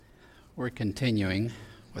We're continuing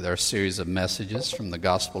with our series of messages from the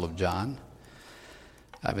Gospel of John.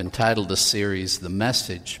 I've entitled the series, "The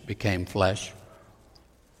Message Became Flesh."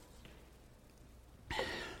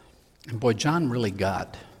 And boy, John really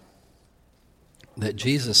got that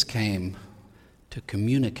Jesus came to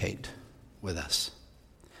communicate with us.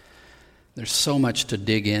 There's so much to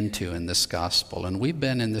dig into in this gospel, and we've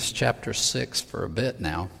been in this chapter 6 for a bit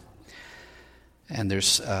now, and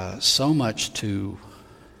there's so much to...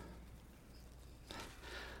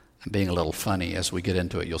 I'm being a little funny. As we get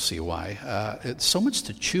into it, you'll see why. It's so much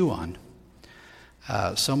to chew on,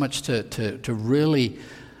 so much to really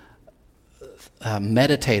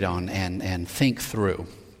meditate on and think through.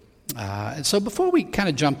 And so before we kind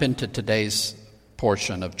of jump into today's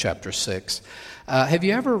portion of chapter 6, have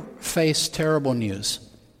you ever faced terrible news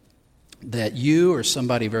that you or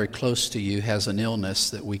somebody very close to you has an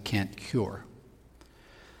illness that we can't cure?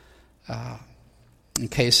 In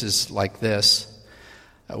cases like this,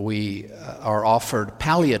 we are offered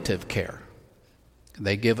palliative care.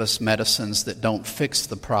 They give us medicines that don't fix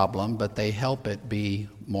the problem, but they help it be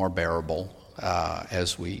more bearable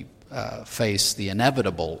as we face the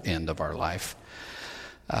inevitable end of our life.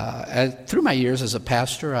 Through my years as a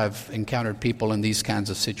pastor, I've encountered people in these kinds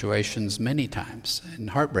of situations many times, in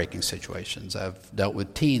heartbreaking situations. I've dealt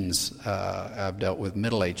with teens, I've dealt with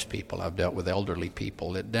middle-aged people, I've dealt with elderly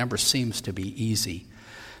people. It never seems to be easy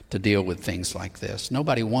to deal with things like this.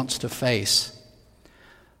 Nobody wants to face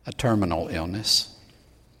a terminal illness.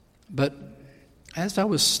 But as I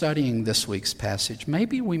was studying this week's passage,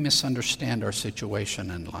 maybe we misunderstand our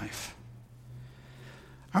situation in life.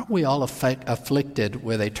 Aren't we all afflicted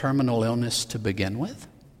with a terminal illness to begin with?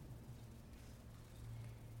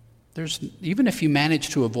 Even if you manage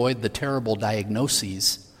to avoid the terrible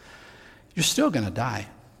diagnoses, you're still going to die,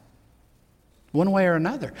 one way or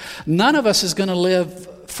another. None of us is going to live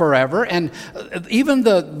forever, and even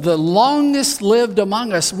the longest lived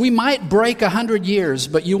among us, we might break 100 years,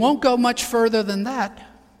 but you won't go much further than that.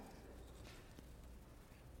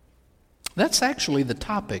 That's actually the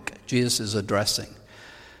topic Jesus is addressing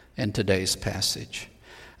in today's passage.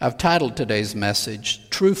 I've titled today's message,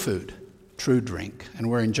 "True Food, True Drink," and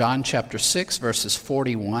we're in John chapter 6, verses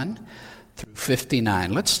 41 through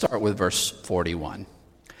 59. Let's start with verse 41.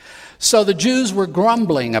 So the Jews were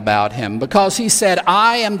grumbling about him because he said,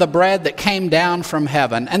 "I am the bread that came down from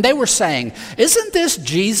heaven." And they were saying, "Isn't this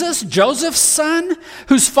Jesus, Joseph's son,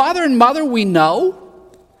 whose father and mother we know?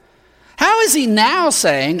 How is he now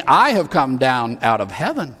saying, 'I have come down out of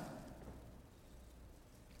heaven'?"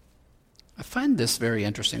 I find this very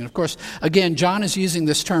interesting. And of course, again, John is using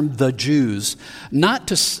this term, the Jews, not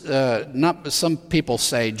some people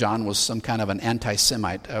say John was some kind of an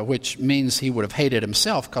anti-Semite, which means he would have hated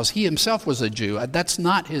himself because he himself was a Jew. That's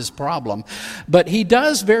not his problem. But he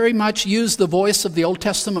does very much use the voice of the Old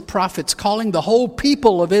Testament prophets, calling the whole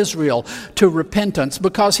people of Israel to repentance,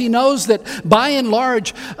 because he knows that by and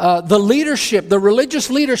large, the leadership, the religious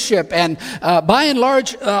leadership, and by and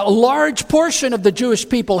large, a large portion of the Jewish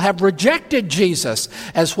people have rejected Jesus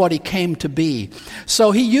as what he came to be.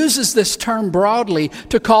 So he uses this term broadly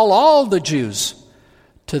to call all the Jews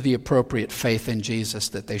to the appropriate faith in Jesus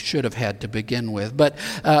that they should have had to begin with. But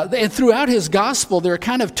throughout his gospel, there are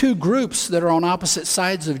kind of two groups that are on opposite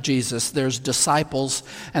sides of Jesus. There's disciples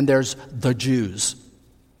and there's the Jews.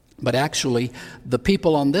 But actually, the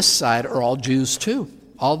people on this side are all Jews too.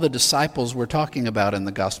 All the disciples we're talking about in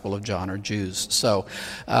the Gospel of John are Jews. So,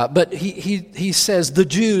 but he says the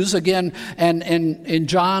Jews, again, and in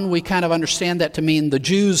John we kind of understand that to mean the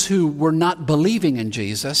Jews who were not believing in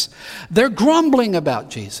Jesus. They're grumbling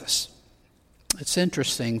about Jesus. It's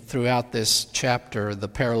interesting throughout this chapter, the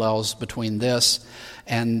parallels between this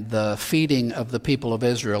and the feeding of the people of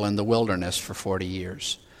Israel in the wilderness for 40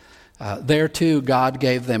 years. There too, God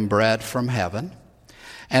gave them bread from heaven.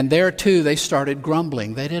 And there too, they started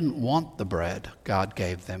grumbling. They didn't want the bread God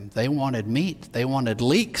gave them. They wanted meat. They wanted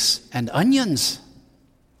leeks and onions.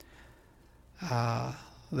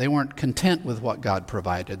 They weren't content with what God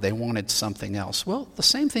provided. They wanted something else. Well, the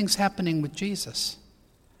same thing's happening with Jesus.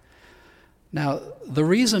 Now, the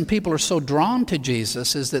reason people are so drawn to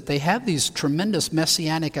Jesus is that they have these tremendous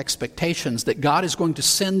messianic expectations that God is going to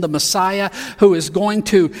send the Messiah who is going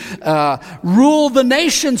to rule the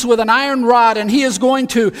nations with an iron rod, and he is going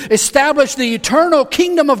to establish the eternal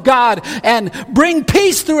kingdom of God and bring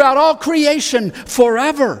peace throughout all creation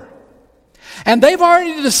forever. And they've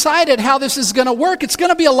already decided how this is going to work. It's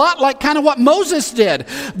going to be a lot like kind of what Moses did.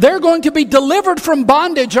 They're going to be delivered from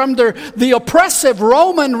bondage under the oppressive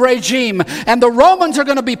Roman regime. And the Romans are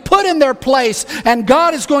going to be put in their place. And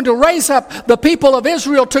God is going to raise up the people of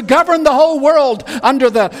Israel to govern the whole world under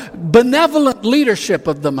the benevolent leadership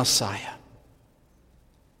of the Messiah.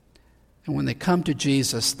 And when they come to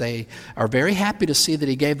Jesus, they are very happy to see that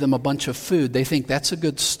he gave them a bunch of food. They think that's a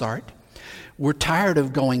good start. We're tired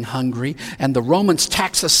of going hungry, and the Romans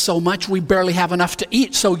tax us so much we barely have enough to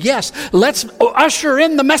eat. So yes, let's usher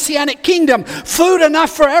in the Messianic kingdom. Food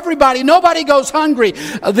enough for everybody. Nobody goes hungry.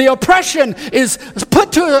 The oppression is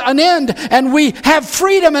put to an end, and we have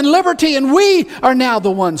freedom and liberty, and we are now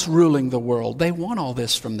the ones ruling the world. They want all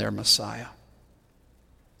this from their Messiah.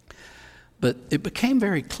 But it became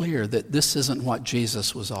very clear that this isn't what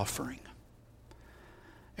Jesus was offering.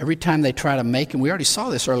 Every time they try to make him, we already saw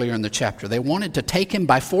this earlier in the chapter, they wanted to take him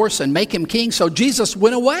by force and make him king, so Jesus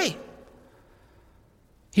went away.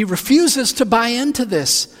 He refuses to buy into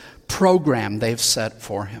this program they've set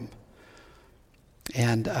for him.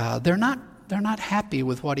 And they're not happy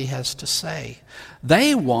with what he has to say.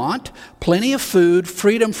 They want plenty of food,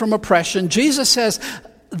 freedom from oppression. Jesus says,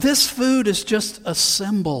 this food is just a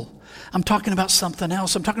symbol. I'm talking about something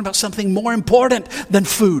else. I'm talking about something more important than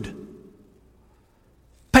food.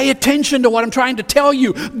 Pay attention to what I'm trying to tell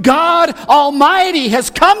you. God Almighty has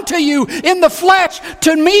come to you in the flesh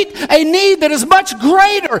to meet a need that is much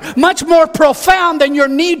greater, much more profound than your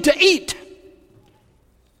need to eat.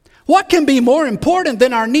 What can be more important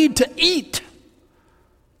than our need to eat?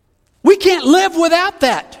 We can't live without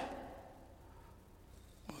that.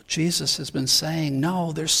 Well, Jesus has been saying,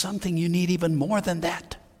 no, there's something you need even more than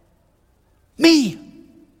that. Me.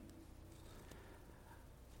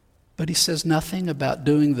 But he says nothing about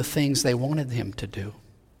doing the things they wanted him to do.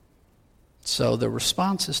 So the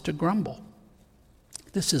response is to grumble.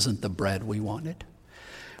 This isn't the bread we wanted.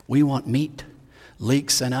 We want meat,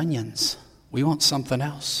 leeks, and onions. We want something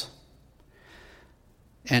else.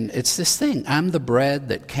 And it's this thing, I'm the bread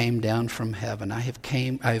that came down from heaven. I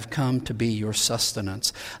have come to be your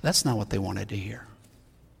sustenance. That's not what they wanted to hear.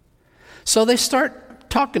 So they start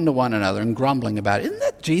talking to one another and grumbling about it. Isn't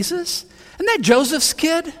that Jesus? Isn't that Joseph's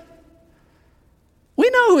kid? We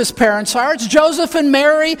know who his parents are. It's Joseph and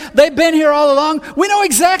Mary. They've been here all along. We know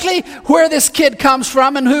exactly where this kid comes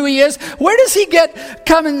from and who he is. Where does he get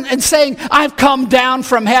coming and saying, I've come down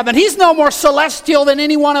from heaven? He's no more celestial than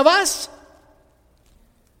any one of us.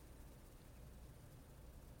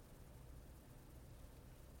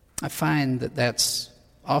 I find that that's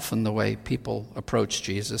often the way people approach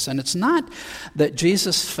Jesus. And it's not that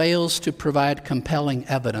Jesus fails to provide compelling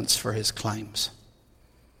evidence for his claims.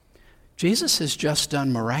 Jesus has just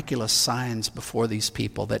done miraculous signs before these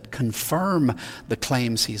people that confirm the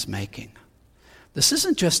claims he's making. This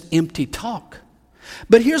isn't just empty talk.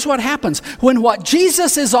 But here's what happens. When what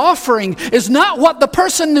Jesus is offering is not what the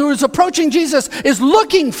person who is approaching Jesus is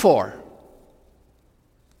looking for,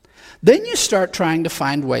 then you start trying to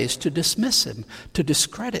find ways to dismiss him, to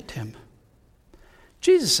discredit him.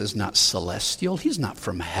 Jesus is not celestial. He's not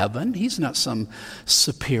from heaven. He's not some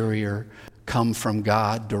superior come from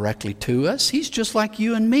God directly to us. He's just like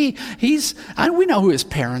you and me. We know who his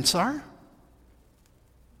parents are.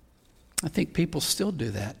 I think people still do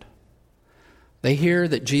that. They hear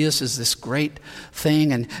that Jesus is this great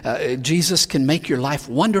thing and Jesus can make your life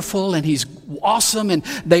wonderful and he's awesome, and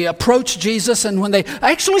they approach Jesus, and when they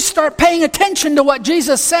actually start paying attention to what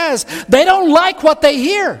Jesus says, they don't like what they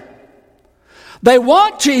hear. They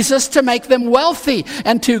want Jesus to make them wealthy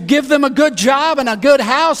and to give them a good job and a good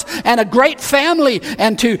house and a great family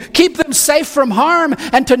and to keep them safe from harm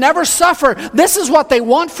and to never suffer. This is what they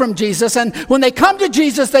want from Jesus. And when they come to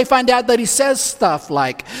Jesus, they find out that he says stuff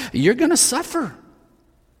like, you're going to suffer.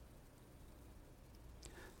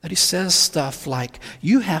 That he says stuff like,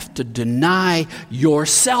 you have to deny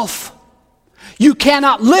yourself. You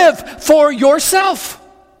cannot live for yourself.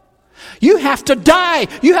 You have to die.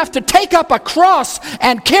 You have to take up a cross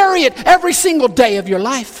and carry it every single day of your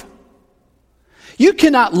life. You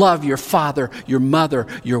cannot love your father, your mother,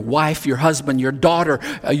 your wife, your husband, your daughter,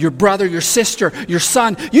 your brother, your sister, your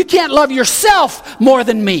son. You can't love yourself more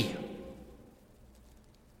than me.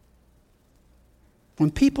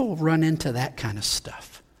 When people run into that kind of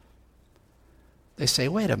stuff, they say,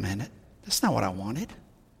 wait a minute, that's not what I wanted.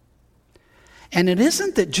 And it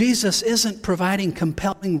isn't that Jesus isn't providing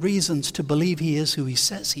compelling reasons to believe he is who he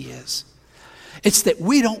says he is. It's that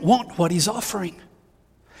we don't want what he's offering.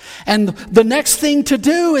 And the next thing to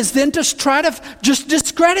do is then to try to just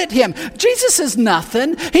discredit him. Jesus is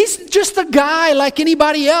nothing. He's just a guy like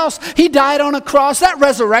anybody else. He died on a cross. That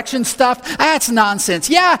resurrection stuff, that's nonsense.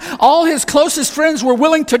 Yeah, all his closest friends were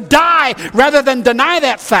willing to die rather than deny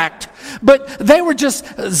that fact. But they were just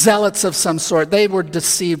zealots of some sort. They were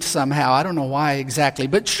deceived somehow. I don't know why exactly.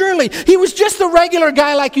 But surely he was just a regular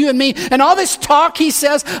guy like you and me. And all this talk he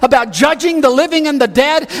says about judging the living and the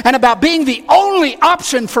dead and about being the only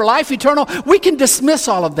option for life eternal, we can dismiss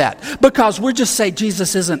all of that because we'll just say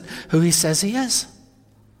Jesus isn't who he says he is.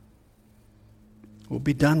 We'll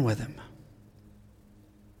be done with him.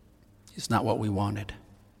 He's not what we wanted.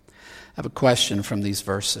 I have a question from these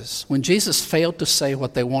verses. When Jesus failed to say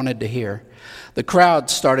what they wanted to hear, the crowd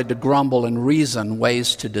started to grumble and reason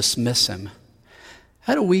ways to dismiss him.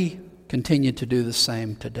 How do we continue to do the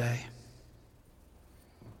same today?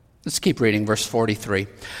 Let's keep reading verse 43.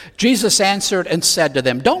 Jesus answered and said to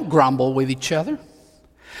them, "Don't grumble with each other.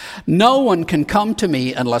 No one can come to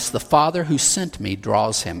me unless the Father who sent me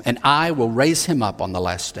draws him, and I will raise him up on the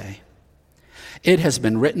last day. It has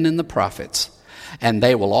been written in the prophets, and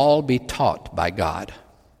they will all be taught by God.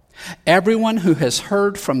 Everyone who has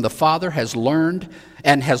heard from the Father has learned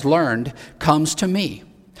comes to me.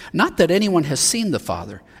 Not that anyone has seen the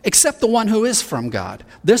Father, except the one who is from God.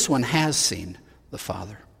 This one has seen the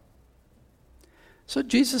Father." So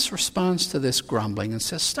Jesus responds to this grumbling and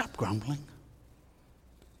says, "Stop grumbling."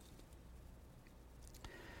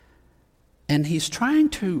 And he's trying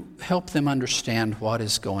to help them understand what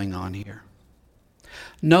is going on here.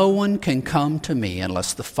 No one can come to me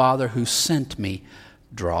unless the Father who sent me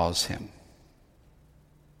draws him.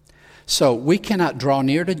 So we cannot draw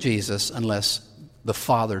near to Jesus unless the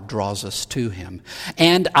Father draws us to him.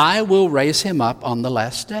 And I will raise him up on the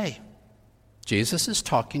last day. Jesus is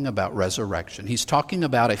talking about resurrection. He's talking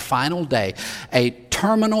about a final day, a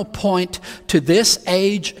terminal point to this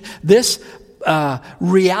age, this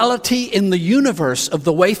reality in the universe of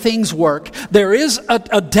the way things work. There is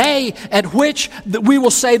a day at which we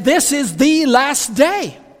will say this is the last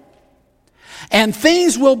day. And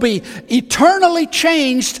things will be eternally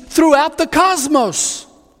changed throughout the cosmos.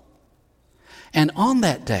 And on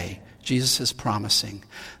that day, Jesus is promising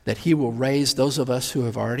that he will raise those of us who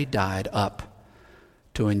have already died up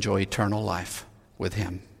to enjoy eternal life with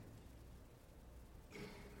him.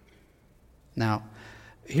 Now,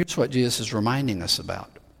 here's what Jesus is reminding us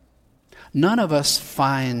about. None of us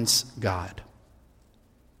finds God.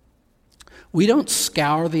 We don't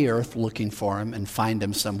scour the earth looking for him and find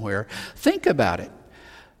him somewhere. Think about it.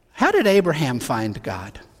 How did Abraham find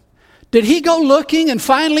God? Did he go looking and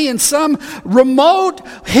finally in some remote,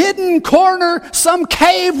 hidden corner, some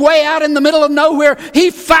cave way out in the middle of nowhere,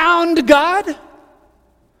 he found God?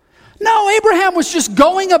 No, Abraham was just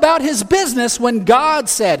going about his business when God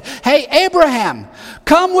said, "Hey, Abraham,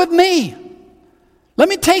 come with me. Let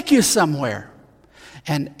me take you somewhere."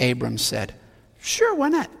 And Abram said, "Sure, why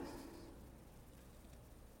not?"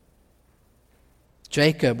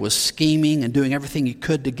 Jacob was scheming and doing everything he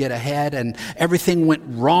could to get ahead, and everything went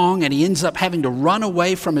wrong, and he ends up having to run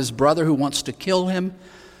away from his brother who wants to kill him.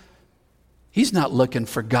 He's not looking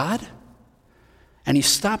for God. And he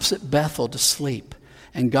stops at Bethel to sleep,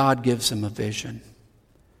 and God gives him a vision.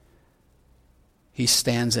 He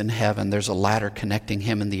stands in heaven. There's a ladder connecting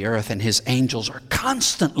him and the earth, and his angels are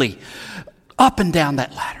constantly up and down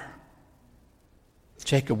that ladder.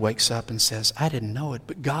 Jacob wakes up and says, "I didn't know it,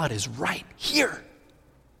 but God is right here."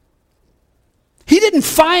 He didn't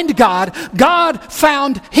find God. God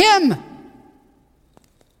found him.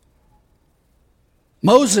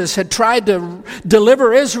 Moses had tried to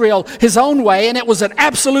deliver Israel his own way, and it was an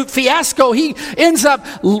absolute fiasco. He ends up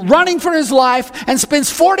running for his life and spends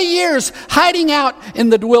 40 years hiding out in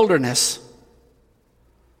the wilderness.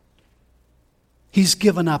 He's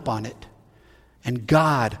given up on it. And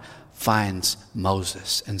God finds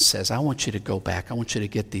Moses and says, "I want you to go back. I want you to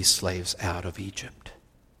get these slaves out of Egypt."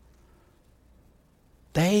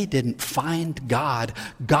 They didn't find God.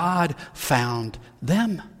 God found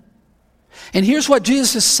them. And here's what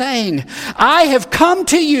Jesus is saying. I have come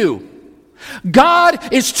to you.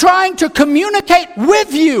 God is trying to communicate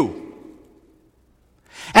with you.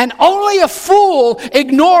 And only a fool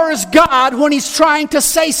ignores God when he's trying to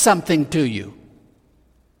say something to you.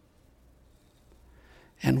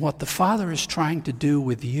 And what the Father is trying to do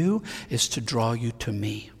with you is to draw you to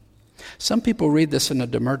me. Some people read this in a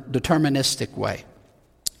deterministic way.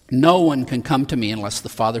 No one can come to me unless the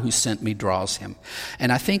Father who sent me draws him.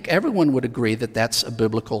 And I think everyone would agree that that's a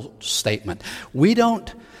biblical statement. We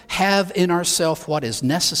don't have in ourselves what is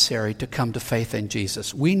necessary to come to faith in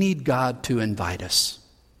Jesus. We need God to invite us.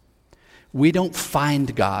 We don't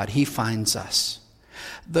find God, he finds us.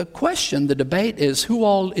 The question, the debate is, who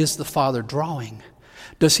all is the Father drawing?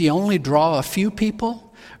 Does he only draw a few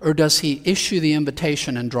people, or does he issue the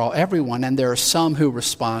invitation and draw everyone, and there are some who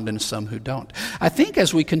respond and some who don't? I think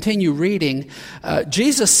as we continue reading,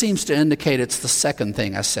 Jesus seems to indicate it's the second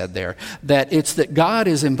thing I said there, that it's that God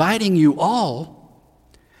is inviting you all,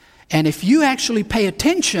 and if you actually pay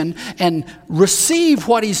attention and receive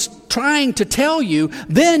what he's trying to tell you,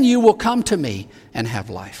 then you will come to me and have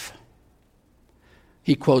life.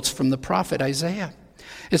 He quotes from the prophet Isaiah.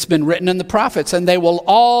 It's been written in the prophets, and they will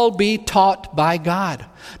all be taught by God.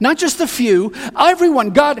 Not just a few,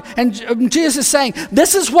 everyone. God, and Jesus is saying,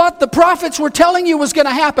 this is what the prophets were telling you was going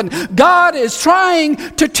to happen. God is trying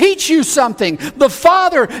to teach you something. The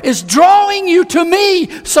Father is drawing you to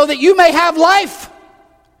me so that you may have life.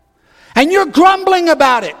 And you're grumbling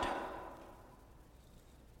about it.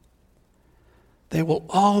 They will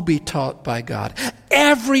all be taught by God.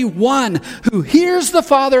 Everyone who hears the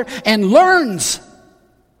Father and learns.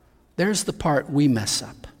 There's the part we mess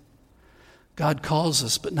up. God calls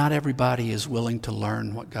us, but not everybody is willing to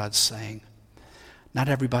learn what God's saying. Not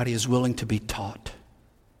everybody is willing to be taught.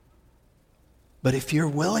 But if you're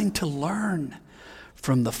willing to learn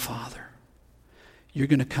from the Father, you're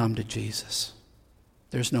going to come to Jesus.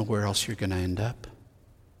 There's nowhere else you're going to end up.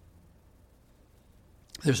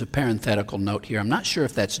 There's a parenthetical note here. I'm not sure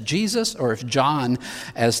if that's Jesus or if John,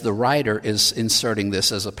 as the writer, is inserting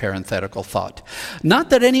this as a parenthetical thought.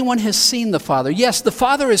 Not that anyone has seen the Father. Yes, the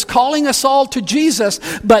Father is calling us all to Jesus,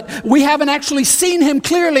 but we haven't actually seen him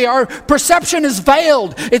clearly. Our perception is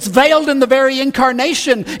veiled. It's veiled in the very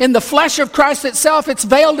incarnation, in the flesh of Christ itself. It's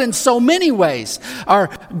veiled in so many ways. Our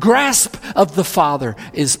grasp of the Father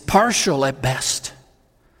is partial at best.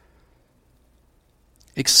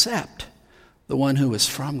 Except the one who is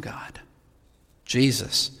from God,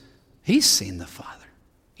 Jesus. He's seen the Father.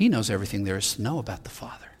 He knows everything there is to know about the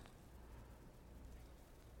Father.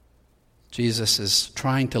 Jesus is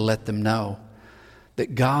trying to let them know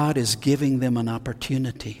that God is giving them an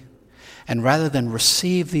opportunity. And rather than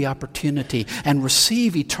receive the opportunity and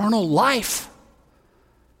receive eternal life,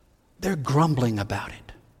 they're grumbling about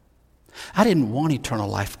it. I didn't want eternal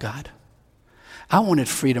life, God. I wanted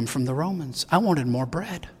freedom from the Romans. I wanted more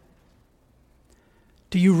bread.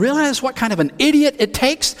 Do you realize what kind of an idiot it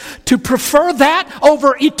takes to prefer that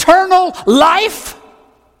over eternal life?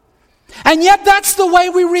 And yet that's the way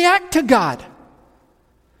we react to God.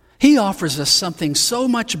 He offers us something so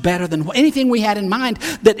much better than anything we had in mind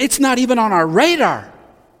that it's not even on our radar.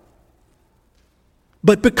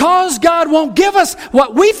 But because God won't give us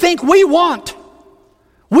what we think we want,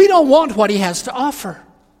 we don't want what he has to offer.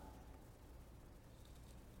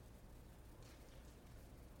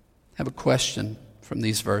 I have a question from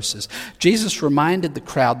these verses. Jesus reminded the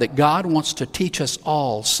crowd that God wants to teach us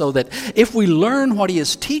all so that if we learn what he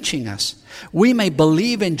is teaching us, we may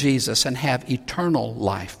believe in Jesus and have eternal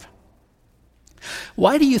life.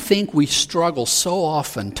 Why do you think we struggle so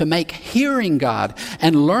often to make hearing God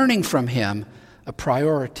and learning from him a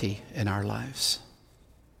priority in our lives?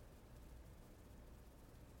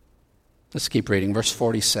 Let's keep reading. Verse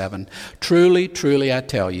 47. Truly, truly, I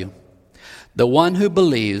tell you, the one who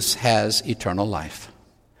believes has eternal life.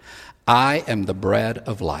 I am the bread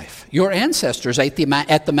of life. Your ancestors ate the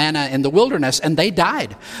manna in the wilderness, and they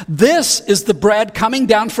died. This is the bread coming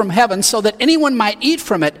down from heaven so that anyone might eat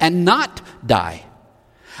from it and not die.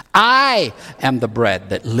 I am the bread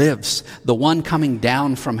that lives, the one coming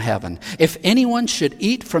down from heaven. If anyone should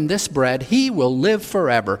eat from this bread, he will live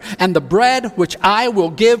forever. And the bread which I will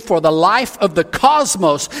give for the life of the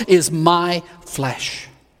cosmos is my flesh.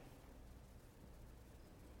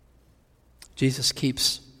 Jesus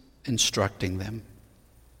keeps instructing them.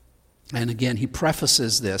 And again, he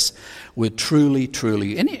prefaces this with truly,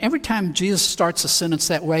 truly. Every time Jesus starts a sentence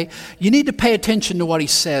that way, you need to pay attention to what he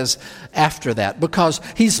says after that. Because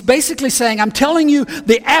he's basically saying, I'm telling you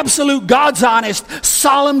the absolute, God's honest,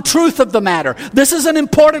 solemn truth of the matter. This is an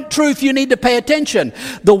important truth you need to pay attention.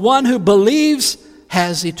 The one who believes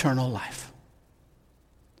has eternal life.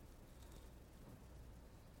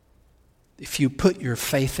 If you put your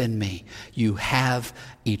faith in me, you have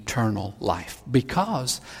eternal life,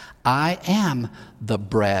 because I am the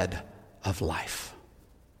bread of life.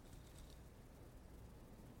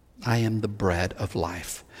 I am the bread of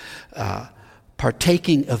life.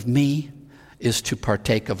 Partaking of me is to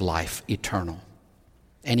partake of life eternal.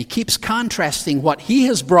 And he keeps contrasting what he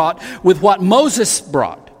has brought with what Moses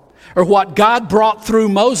brought, or what God brought through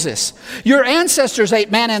Moses. Your ancestors ate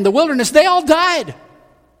manna in the wilderness. They all died.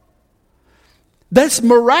 This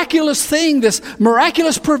miraculous thing, this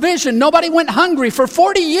miraculous provision. Nobody went hungry for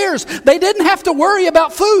 40 years. They didn't have to worry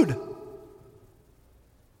about food.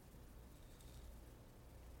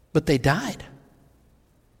 But they died.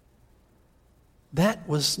 That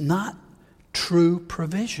was not true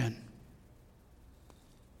provision.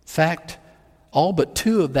 In fact, all but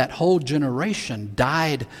 2 of that whole generation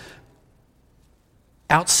died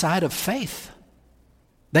outside of faith.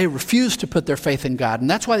 They refused to put their faith in God. And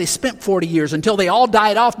that's why they spent 40 years until they all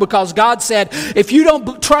died off, because God said, if you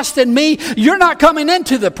don't trust in me, you're not coming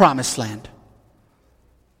into the promised land.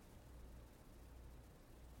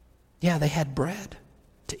 Yeah, they had bread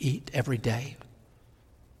to eat every day.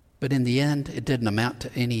 But in the end, it didn't amount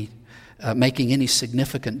to making any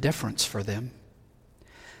significant difference for them.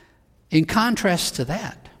 In contrast to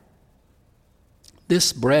that,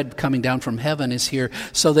 this bread coming down from heaven is here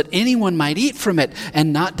so that anyone might eat from it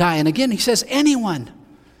and not die. And again, he says anyone.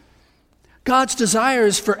 God's desire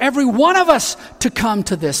is for every one of us to come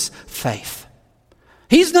to this faith.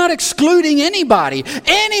 He's not excluding anybody.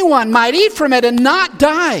 Anyone might eat from it and not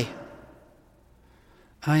die.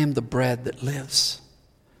 I am the bread that lives,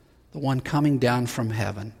 the one coming down from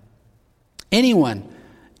heaven. Anyone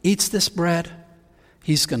eats this bread,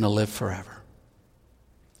 he's going to live forever.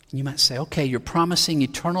 And you might say, okay, you're promising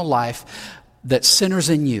eternal life that sinners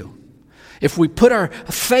in you. If we put our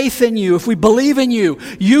faith in you, if we believe in you,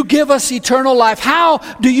 you give us eternal life. How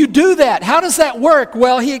do you do that? How does that work?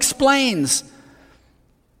 Well, he explains.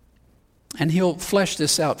 And he'll flesh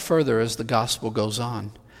this out further as the gospel goes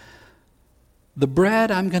on. The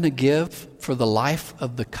bread I'm going to give for the life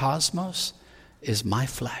of the cosmos is my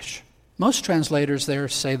flesh. Most translators there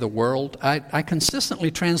say the world. I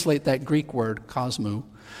consistently translate that Greek word cosmos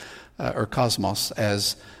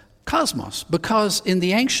as cosmos, because in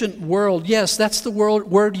the ancient world, yes, that's the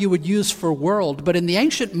word you would use for world, but in the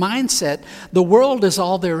ancient mindset, the world is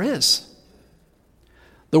all there is.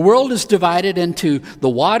 The world is divided into the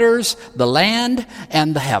waters, the land,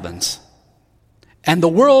 and the heavens. And the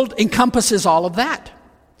world encompasses all of that.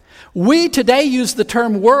 We today use the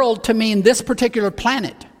term world to mean this particular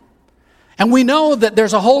planet. And we know that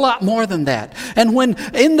there's a whole lot more than that. And when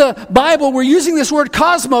in the Bible we're using this word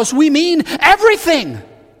cosmos, we mean everything.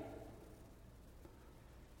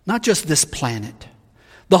 Not just this planet.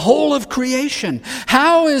 The whole of creation.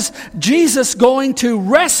 How is Jesus going to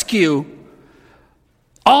rescue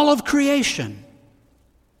all of creation?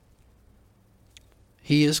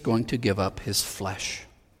 He is going to give up his flesh.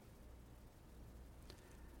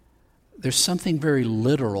 There's something very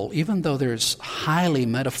literal, even though there's highly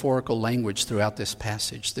metaphorical language throughout this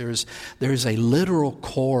passage. There's a literal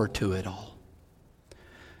core to it all.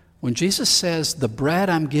 When Jesus says, the bread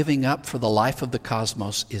I'm giving up for the life of the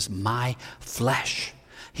cosmos is my flesh,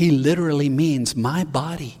 he literally means my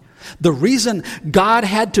body. The reason God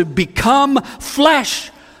had to become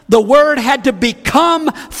flesh, the Word had to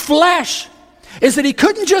become flesh, is that he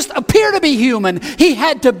couldn't just appear to be human. He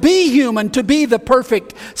had to be human to be the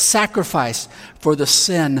perfect sacrifice for the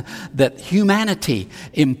sin that humanity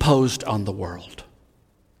imposed on the world.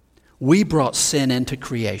 We brought sin into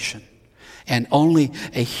creation, and only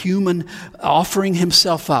a human offering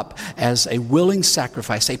himself up as a willing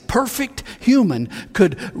sacrifice, a perfect human,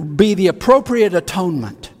 could be the appropriate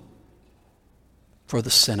atonement for the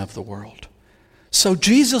sin of the world. So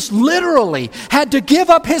Jesus literally had to give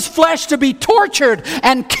up his flesh to be tortured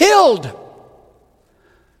and killed,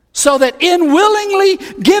 so that in willingly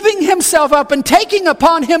giving himself up and taking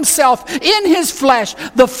upon himself in his flesh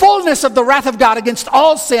the fullness of the wrath of God against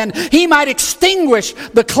all sin, he might extinguish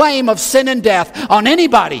the claim of sin and death on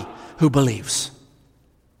anybody who believes.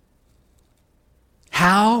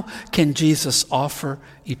 How can Jesus offer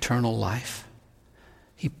eternal life?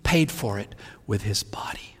 He paid for it with his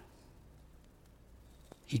body.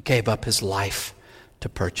 He gave up his life to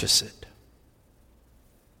purchase it.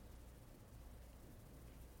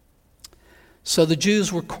 So the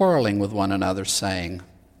Jews were quarreling with one another, saying,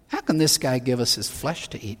 how can this guy give us his flesh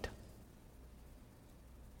to eat?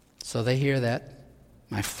 So they hear that.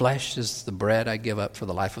 My flesh is the bread I give up for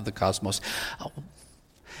the life of the cosmos. Oh.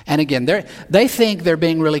 And again, they think they're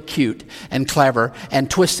being really cute and clever and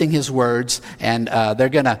twisting his words, and they're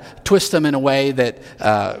going to twist them in a way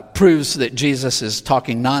that proves that Jesus is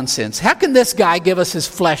talking nonsense. How can this guy give us his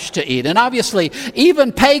flesh to eat? And obviously,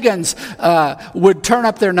 even pagans would turn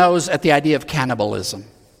up their nose at the idea of cannibalism.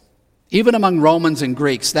 Even among Romans and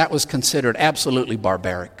Greeks, that was considered absolutely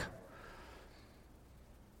barbaric.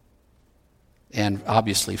 And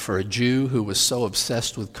obviously for a Jew who was so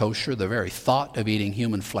obsessed with kosher, the very thought of eating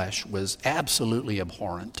human flesh was absolutely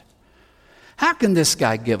abhorrent. How can this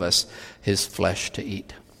guy give us his flesh to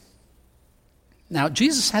eat? Now,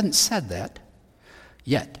 Jesus hadn't said that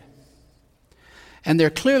yet. And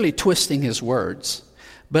they're clearly twisting his words.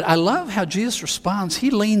 But I love how Jesus responds.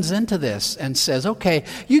 He leans into this and says, okay,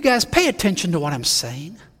 you guys pay attention to what I'm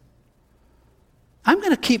saying. I'm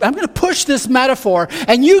going to push this metaphor,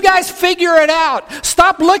 and you guys figure it out.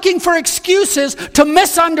 Stop looking for excuses to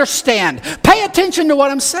misunderstand. Pay attention to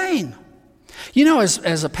what I'm saying. You know,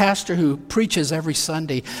 as a pastor who preaches every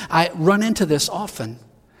Sunday, I run into this often,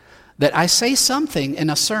 that I say something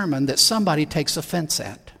in a sermon that somebody takes offense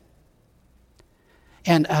at.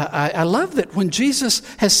 And I love that when Jesus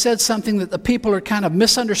has said something that the people are kind of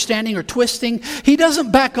misunderstanding or twisting, he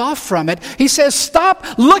doesn't back off from it. He says, stop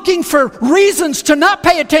looking for reasons to not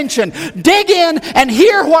pay attention. Dig in and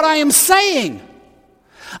hear what I am saying.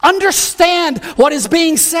 Understand what is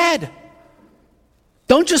being said.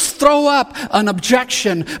 Don't just throw up an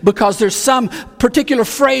objection because there's some particular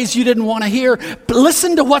phrase you didn't want to hear. But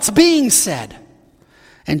listen to what's being said.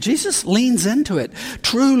 And Jesus leans into it.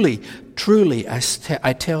 Truly,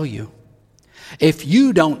 I tell you, if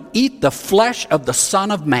you don't eat the flesh of the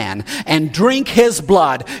Son of Man and drink his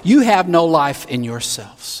blood, you have no life in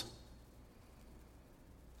yourselves.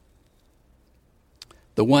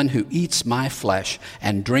 The one who eats my flesh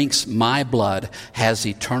and drinks my blood has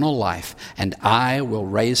eternal life, and I will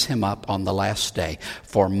raise him up on the last day.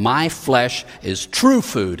 For my flesh is true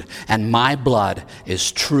food, and my blood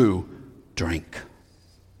is true drink.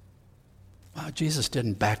 Well, Jesus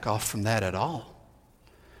didn't back off from that at all.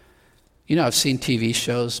 You know, I've seen TV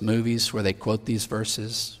shows, movies where they quote these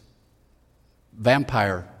verses.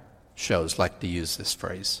 Vampire shows like to use this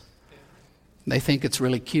phrase. They think it's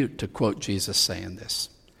really cute to quote Jesus saying this.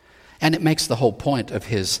 And it makes the whole point of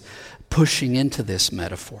his pushing into this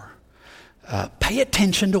metaphor. Pay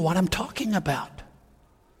attention to what I'm talking about.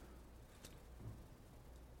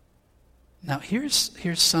 Now, here's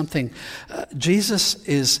something. Jesus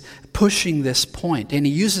is pushing this point, and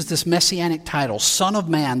he uses this messianic title, Son of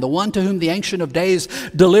Man, the one to whom the Ancient of Days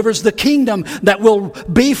delivers the kingdom that will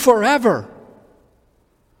be forever.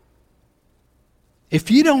 If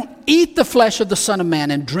you don't eat the flesh of the Son of Man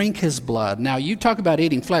and drink his blood. Now, you talk about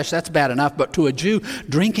eating flesh, that's bad enough, but to a Jew,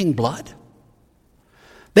 drinking blood?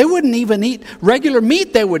 They wouldn't even eat regular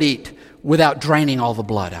meat they would eat without draining all the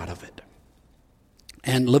blood out of it.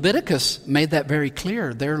 And Leviticus made that very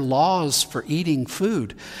clear. Their laws for eating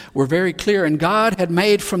food were very clear. And God had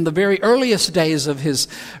made from the very earliest days of his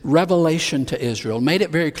revelation to Israel, made it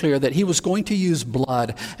very clear that he was going to use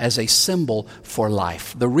blood as a symbol for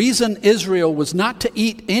life. The reason Israel was not to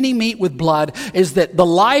eat any meat with blood is that the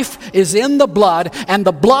life is in the blood, and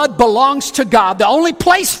the blood belongs to God. The only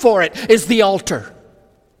place for it is the altar.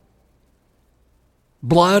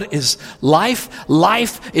 Blood is life.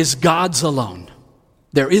 Life is God's alone.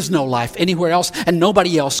 There is no life anywhere else, and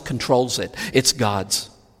nobody else controls it. It's God's.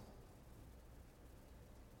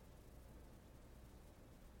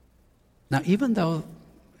 Now, even though,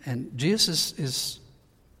 and Jesus is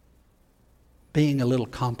being a little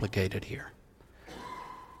complicated here.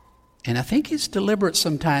 And I think he's deliberate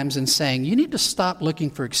sometimes in saying, you need to stop looking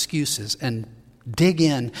for excuses and dig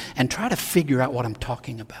in and try to figure out what I'm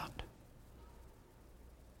talking about.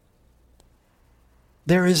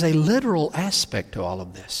 There is a literal aspect to all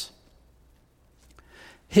of this.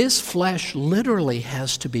 His flesh literally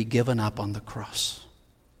has to be given up on the cross.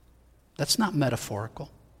 That's not metaphorical.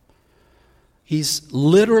 He's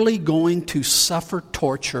literally going to suffer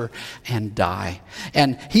torture and die.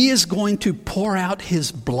 And he is going to pour out his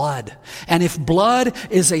blood. And if blood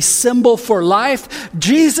is a symbol for life,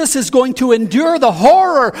 Jesus is going to endure the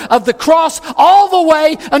horror of the cross all the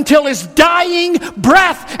way until his dying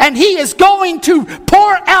breath. And he is going to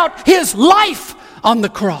pour out his life on the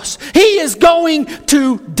cross. He is going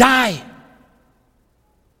to die.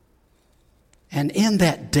 And in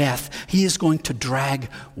that death, he is going to drag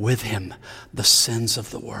with him the sins of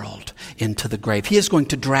the world into the grave. He is going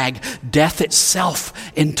to drag death itself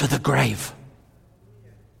into the grave.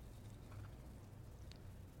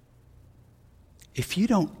 If you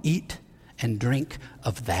don't eat and drink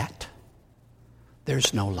of that,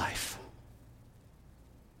 there's no life.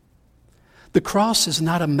 The cross is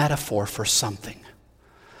not a metaphor for something.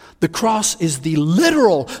 The cross is the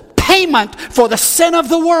literal payment for the sin of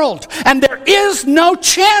the world. And there is no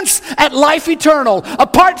chance at life eternal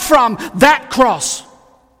apart from that cross.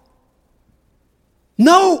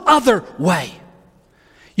 No other way.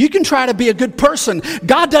 You can try to be a good person.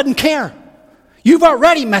 God doesn't care. You've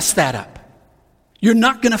already messed that up. You're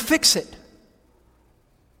not going to fix it.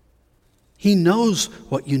 He knows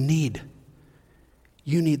what you need.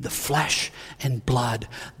 You need the flesh and blood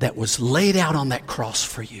that was laid out on that cross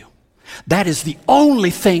for you. That is the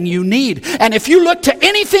only thing you need. And if you look to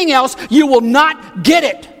anything else, you will not get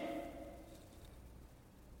it.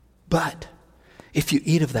 But if you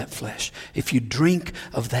eat of that flesh, if you drink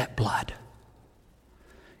of that blood,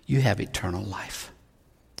 you have eternal life.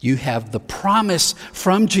 You have the promise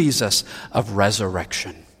from Jesus of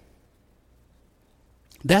resurrection.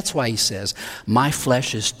 That's why he says, my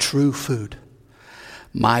flesh is true food.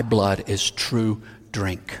 My blood is true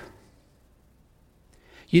drink.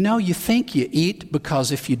 You know, you think you eat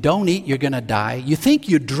because if you don't eat, you're going to die. You think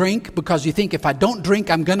you drink because you think if I don't drink,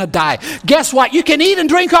 I'm going to die. Guess what? You can eat and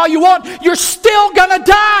drink all you want. You're still going to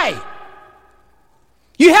die.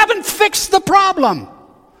 You haven't fixed the problem.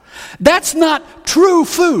 That's not true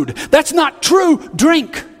food. That's not true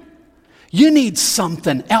drink. You need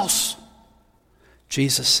something else.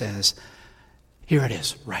 Jesus says, here it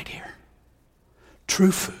is, right here.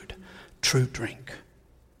 True food, true drink.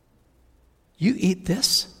 You eat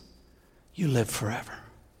this, you live forever.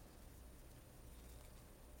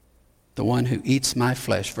 The one who eats my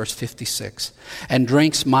flesh, verse 56, and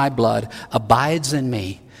drinks my blood abides in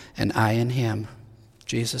me, and I in him.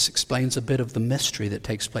 Jesus explains a bit of the mystery that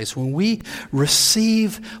takes place. When we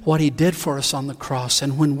receive what he did for us on the cross,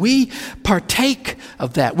 and when we partake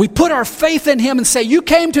of that, we put our faith in him and say, you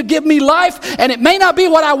came to give me life, and it may not be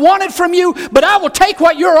what I wanted from you, but I will take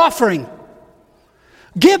what you're offering.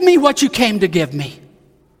 Give me what you came to give me.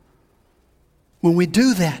 When we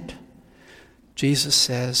do that, Jesus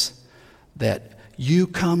says that you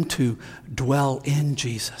come to dwell in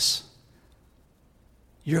Jesus.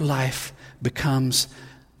 Your life becomes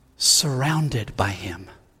surrounded by him.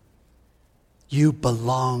 You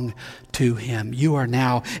belong to him. You are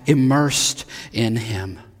now immersed in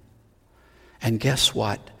him. And guess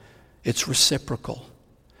what? It's reciprocal.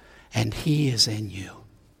 And he is in you.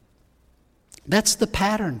 That's the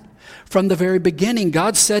pattern. From the very beginning,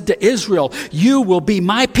 God said to Israel, you will be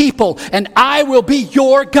my people and I will be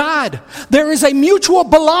your God. There is a mutual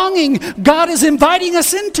belonging God is inviting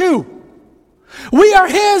us into. We are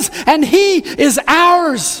his and he is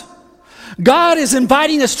ours. God is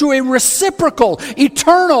inviting us to a reciprocal,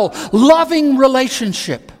 eternal, loving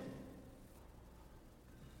relationship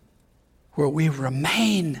where we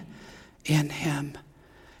remain in him.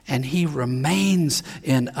 And he remains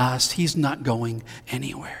in us. He's not going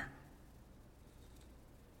anywhere.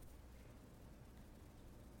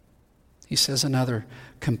 He says another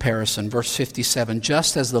comparison, verse 57,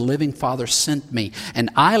 just as the living Father sent me, and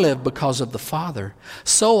I live because of the Father,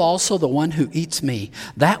 so also the one who eats me,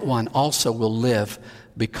 that one also will live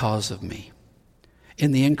because of me.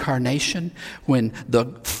 In the incarnation, when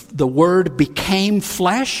the Word became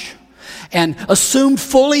flesh, and assumed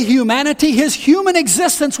fully humanity, his human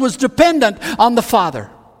existence was dependent on the Father.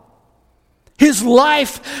 His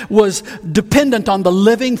life was dependent on the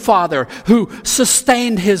living Father who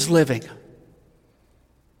sustained his living.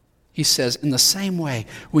 He says, in the same way,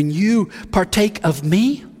 when you partake of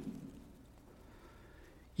me,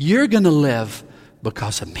 you're going to live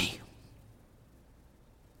because of me.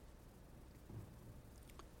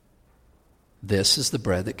 This is the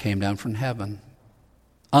bread that came down from heaven.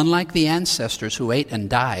 Unlike the ancestors who ate and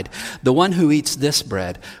died, the one who eats this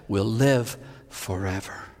bread will live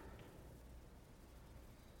forever.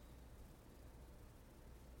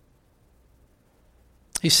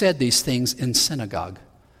 He said these things in synagogue,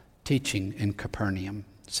 teaching in Capernaum.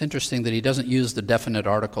 It's interesting that he doesn't use the definite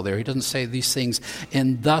article there. He doesn't say these things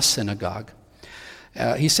in the synagogue.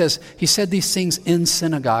 He said these things in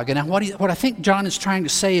synagogue. And what I think John is trying to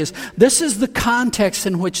say is this is the context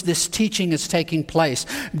in which this teaching is taking place.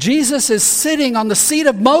 Jesus is sitting on the seat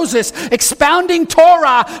of Moses expounding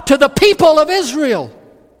Torah to the people of Israel.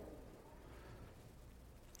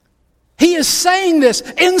 He is saying this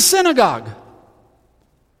in synagogue.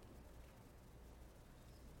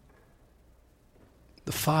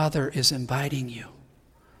 The Father is inviting you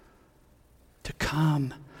to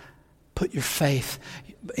come. Put your faith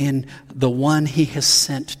in the one he has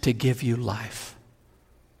sent to give you life.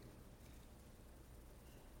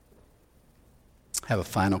 I have a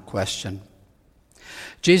final question.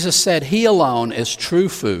 Jesus said he alone is true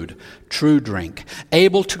food, true drink,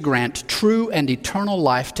 able to grant true and eternal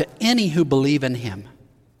life to any who believe in him.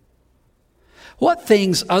 What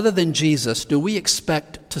things other than Jesus do we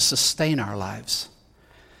expect to sustain our lives?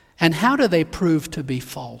 And how do they prove to be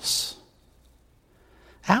false?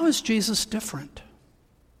 How is Jesus different?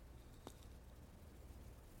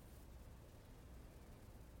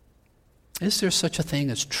 Is there such a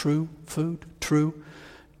thing as true food, true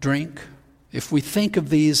drink? If we think of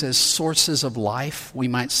these as sources of life, we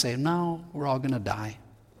might say, no, we're all going to die.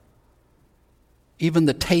 even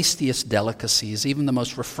the tastiest delicacies, even the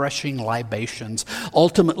most refreshing libations,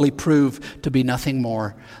 ultimately prove to be nothing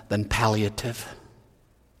more than palliative.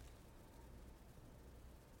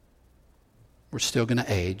 We're still going to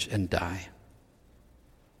age and die.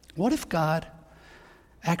 What if God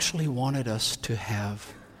actually wanted us to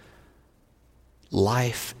have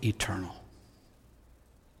life eternal?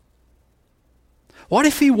 What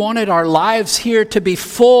if He wanted our lives here to be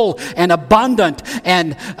full and abundant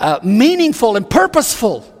and meaningful and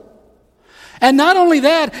purposeful? And not only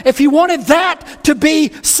that, if He wanted that to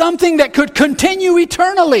be something that could continue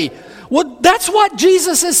eternally, well, that's what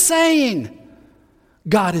Jesus is saying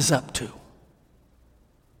God is up to.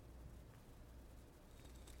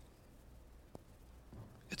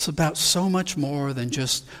 It's about so much more than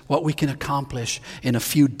just what we can accomplish in a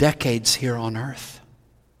few decades here on earth.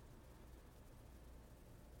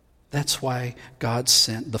 That's why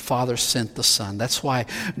the Father sent the Son. That's why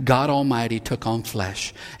God Almighty took on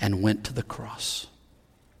flesh and went to the cross.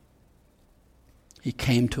 He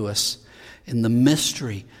came to us in the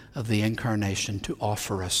mystery of the incarnation to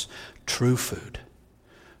offer us true food,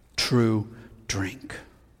 true drink.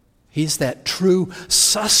 He's that true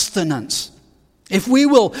sustenance. If we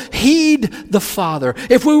will heed the Father,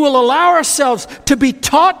 if we will allow ourselves to be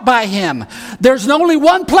taught by Him, there's only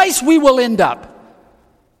one place we will end up.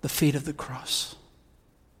 The feet of the cross.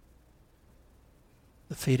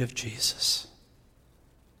 The feet of Jesus.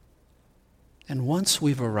 And once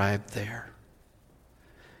we've arrived there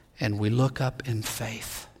and we look up in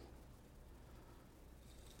faith,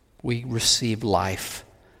 we receive life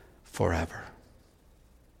forever.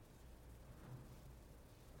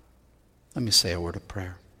 Let me say a word of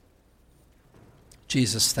prayer.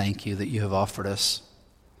 Jesus, thank you that you have offered us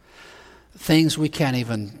things we can't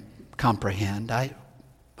even comprehend.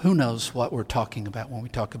 Who knows what we're talking about when we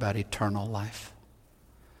talk about eternal life?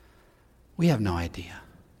 We have no idea.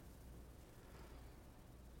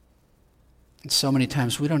 And so many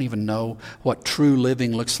times we don't even know what true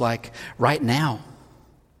living looks like right now.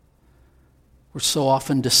 We're so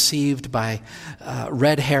often deceived by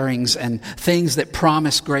red herrings and things that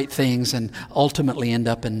promise great things and ultimately end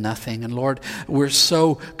up in nothing. And Lord, we're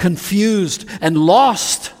so confused and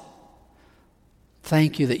lost.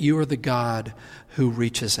 Thank you that you are the God who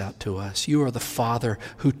reaches out to us. You are the Father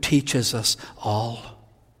who teaches us all.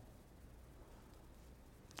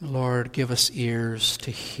 Lord, give us ears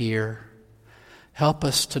to hear. Help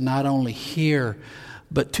us to not only hear,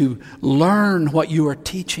 but to learn what you are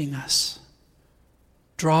teaching us.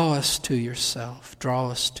 Draw us to yourself. Draw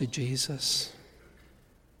us to Jesus.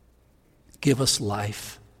 Give us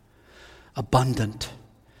life, abundant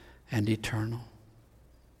and eternal.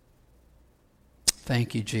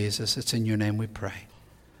 Thank you, Jesus. It's in your name we pray.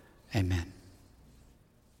 Amen.